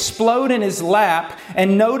dynamite explode in his lap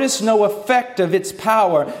and notice no effect of its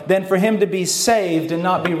power than for him to be saved and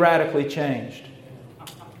not be radically changed.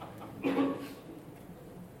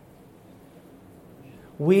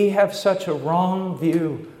 We have such a wrong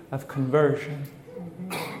view of conversion.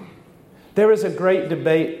 There is a great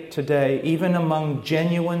debate today, even among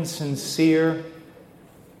genuine, sincere,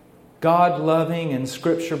 God-loving and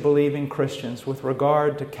Scripture-believing Christians with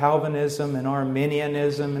regard to Calvinism and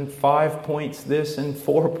Arminianism and 5 points this and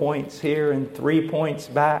 4 points here and 3 points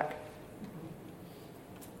back.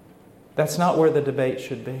 That's not where the debate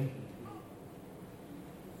should be.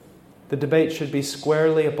 The debate should be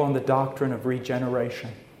squarely upon the doctrine of regeneration.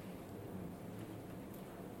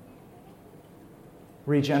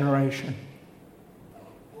 Regeneration.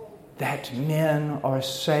 That men are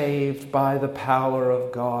saved by the power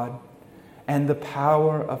of God, and the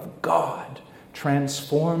power of God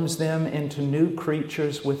transforms them into new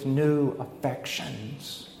creatures with new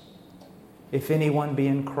affections. If anyone be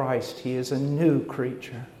in Christ, he is a new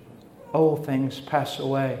creature. Old things pass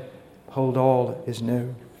away. Behold, all is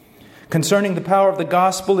new. Concerning the power of the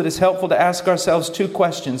gospel, it is helpful to ask ourselves 2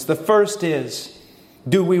 questions. The first is,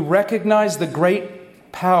 do we recognize the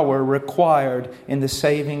great power required in the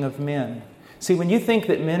saving of men? See, when you think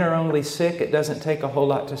that men are only sick, it doesn't take a whole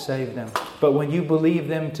lot to save them. But when you believe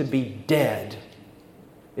them to be dead,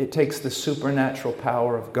 it takes the supernatural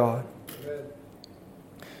power of God.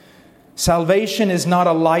 Salvation is not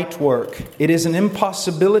a light work. It is an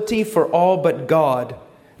impossibility for all but God.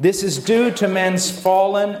 This is due to man's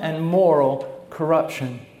fallen and moral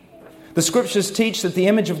corruption. The Scriptures teach that the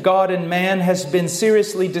image of God in man has been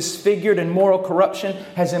seriously disfigured and moral corruption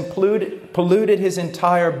has polluted his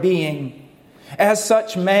entire being. As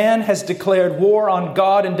such, man has declared war on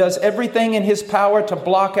God and does everything in his power to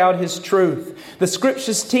block out His truth. The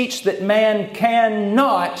Scriptures teach that man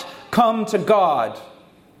cannot come to God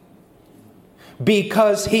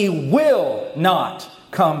because he will not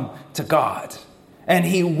come to God. And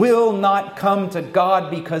he will not come to God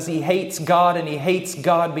because he hates God, and he hates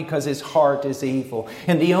God because his heart is evil.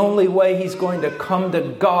 And the only way he's going to come to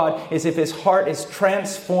God is if his heart is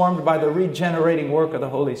transformed by the regenerating work of the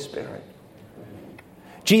Holy Spirit.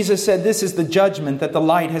 Jesus said, "This is the judgment, that the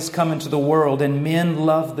light has come into the world, and men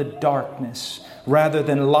love the darkness rather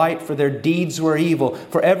than light, for their deeds were evil.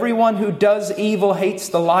 For everyone who does evil hates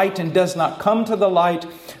the light and does not come to the light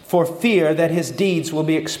for fear that his deeds will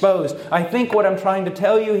be exposed." I think what I'm trying to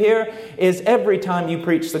tell you here is every time you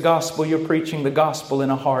preach the gospel, you're preaching the gospel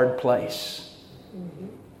in a hard place.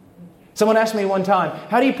 Someone asked me one time,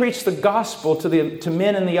 "How do you preach the gospel to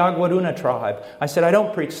men in the Aguaduna tribe?" I said, "I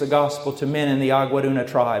don't preach the gospel to men in the Aguaduna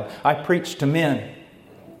tribe. I preach to men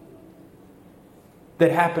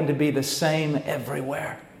that happen to be the same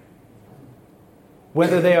everywhere.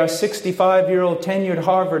 Whether they are a 65-year-old tenured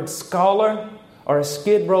Harvard scholar or a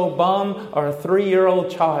Skid Row bum or a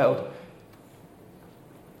 3-year-old child,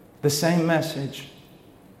 the same message,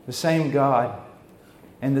 the same God,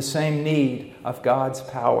 and the same need of God's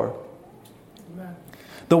power.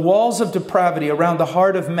 The walls of depravity around the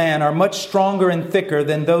heart of man are much stronger and thicker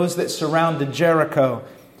than those that surrounded Jericho.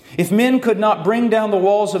 If men could not bring down the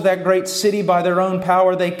walls of that great city by their own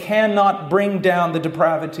power, they cannot bring down the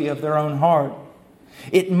depravity of their own heart.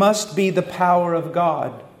 It must be the power of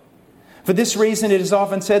God. For this reason, it is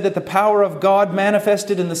often said that the power of God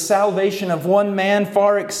manifested in the salvation of one man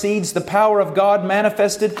far exceeds the power of God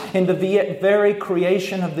manifested in the very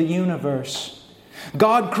creation of the universe.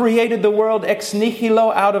 God created the world ex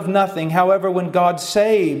nihilo, out of nothing. However, when God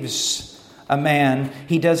saves a man,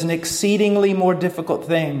 He does an exceedingly more difficult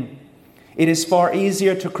thing. It is far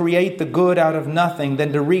easier to create the good out of nothing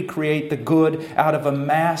than to recreate the good out of a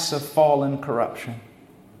mass of fallen corruption.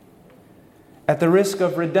 At the risk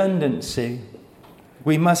of redundancy,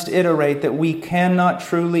 we must iterate that we cannot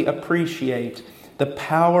truly appreciate the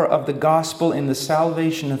power of the gospel in the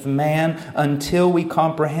salvation of man until we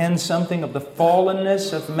comprehend something of the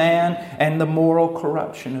fallenness of man and the moral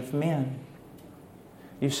corruption of men.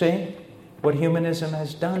 You see what humanism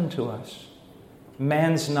has done to us.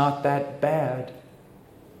 Man's not that bad,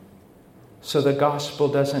 so the gospel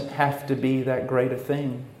doesn't have to be that great a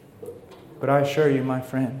thing. But I assure you, my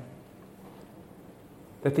friend,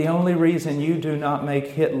 that the only reason you do not make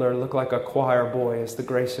Hitler look like a choir boy is the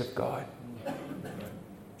grace of God.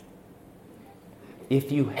 If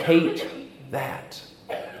you hate that,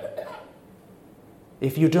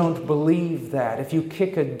 if you don't believe that, if you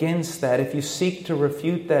kick against that, if you seek to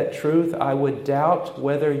refute that truth, I would doubt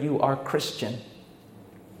whether you are Christian.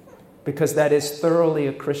 Because that is thoroughly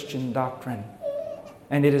a Christian doctrine.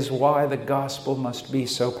 And it is why the gospel must be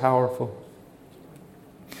so powerful.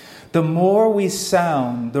 The more we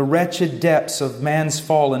sound the wretched depths of man's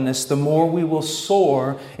fallenness, the more we will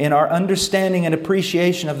soar in our understanding and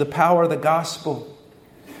appreciation of the power of the gospel.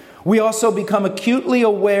 We also become acutely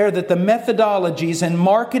aware that the methodologies and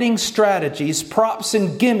marketing strategies, props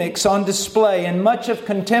and gimmicks on display in much of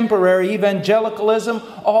contemporary evangelicalism,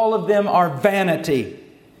 all of them are vanity.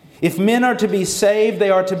 If men are to be saved,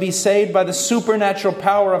 they are to be saved by the supernatural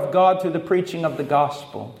power of God through the preaching of the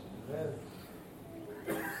gospel.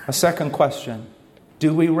 A second question: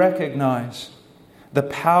 do we recognize the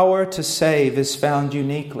power to save is found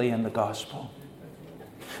uniquely in the gospel?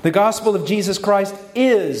 The gospel of Jesus Christ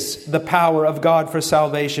is the power of God for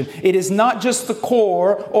salvation. It is not just the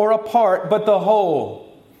core or a part, but the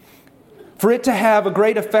whole. For it to have a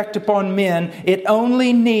great effect upon men, it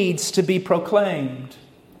only needs to be proclaimed.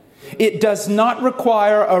 It does not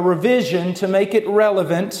require a revision to make it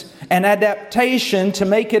relevant, an adaptation to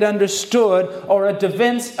make it understood, or a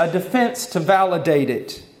defense to validate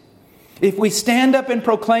it. If we stand up and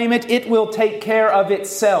proclaim it, it will take care of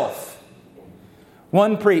itself.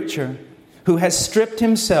 One preacher who has stripped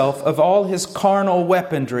himself of all his carnal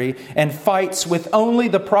weaponry and fights with only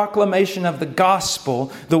the proclamation of the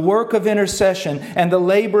gospel, the work of intercession, and the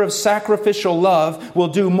labor of sacrificial love, will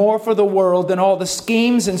do more for the world than all the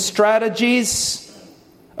schemes and strategies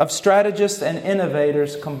of strategists and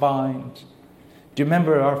innovators combined. Do you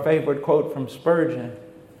remember our favorite quote from Spurgeon?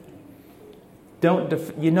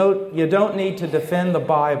 You don't need to defend the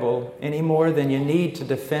Bible any more than you need to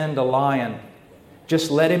defend a lion. Just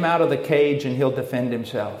let him out of the cage and he'll defend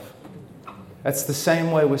himself. That's the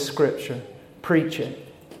same way with Scripture. Preach it.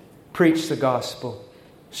 Preach the gospel.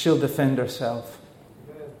 She'll defend herself.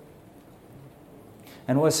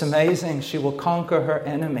 And what's amazing, she will conquer her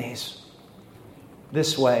enemies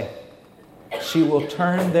this way. She will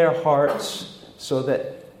turn their hearts so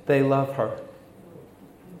that they love her.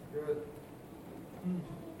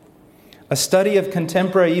 A study of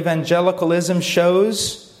contemporary evangelicalism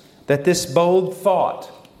shows that this bold thought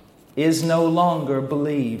is no longer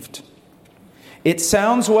believed. It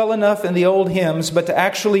sounds well enough in the old hymns, but to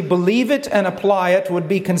actually believe it and apply it would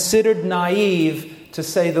be considered naive, to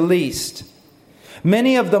say the least.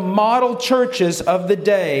 Many of the model churches of the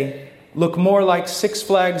day look more like Six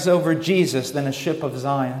Flags Over Jesus than a Ship of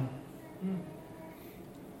Zion.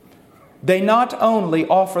 They not only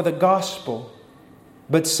offer the gospel,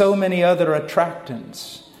 but so many other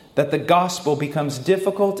attractants that the gospel becomes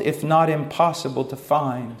difficult, if not impossible, to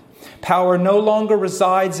find. Power no longer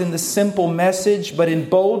resides in the simple message, but in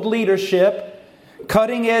bold leadership,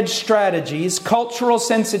 cutting-edge strategies, cultural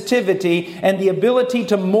sensitivity, and the ability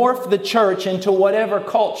to morph the church into whatever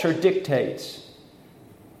culture dictates.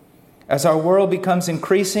 As our world becomes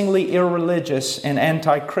increasingly irreligious and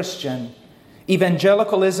anti-Christian,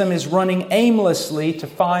 evangelicalism is running aimlessly to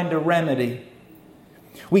find a remedy.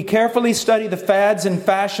 We carefully study the fads and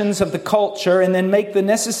fashions of the culture and then make the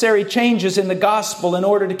necessary changes in the gospel in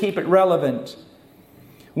order to keep it relevant.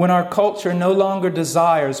 When our culture no longer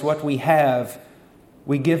desires what we have,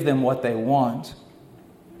 we give them what they want.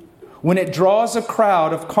 When it draws a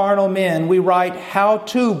crowd of carnal men, we write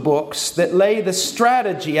how-to books that lay the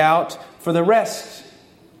strategy out for the rest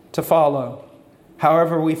to follow.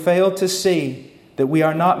 However, we fail to see that we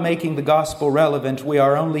are not making the gospel relevant. We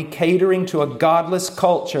are only catering to a godless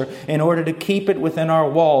culture in order to keep it within our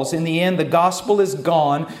walls. In the end, the gospel is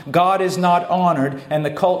gone, God is not honored, and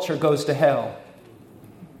the culture goes to hell.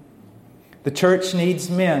 The church needs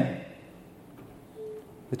men.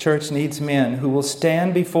 The church needs men who will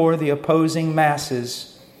stand before the opposing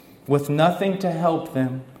masses with nothing to help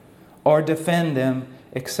them or defend them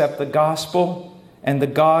except the gospel and the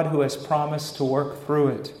God who has promised to work through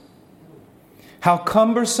it. How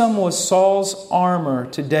cumbersome was Saul's armor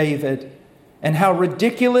to David, and how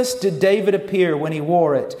ridiculous did David appear when he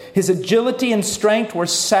wore it. His agility and strength were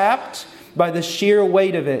sapped by the sheer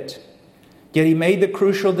weight of it. Yet he made the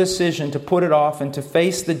crucial decision to put it off and to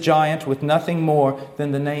face the giant with nothing more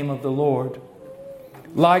than the name of the Lord.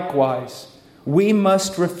 Likewise, we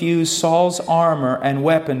must refuse Saul's armor and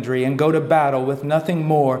weaponry and go to battle with nothing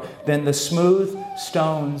more than the smooth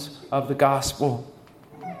stones of the gospel.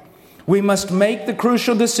 We must make the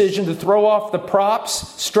crucial decision to throw off the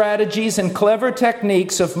props, strategies, and clever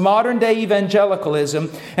techniques of modern-day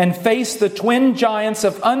evangelicalism and face the twin giants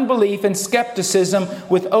of unbelief and skepticism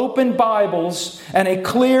with open Bibles and a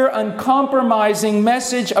clear, uncompromising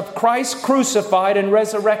message of Christ crucified and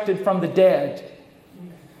resurrected from the dead.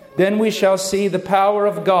 Then we shall see the power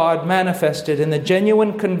of God manifested in the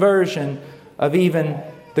genuine conversion of even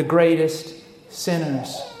the greatest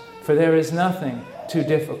sinners. For there is nothing too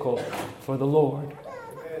difficult for the Lord.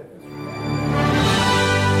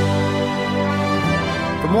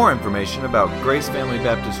 For more information about Grace Family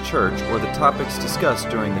Baptist Church or the topics discussed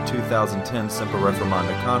during the 2010 Semper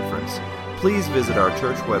Reformanda Conference, please visit our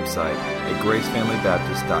church website at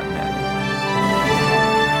gracefamilybaptist.net.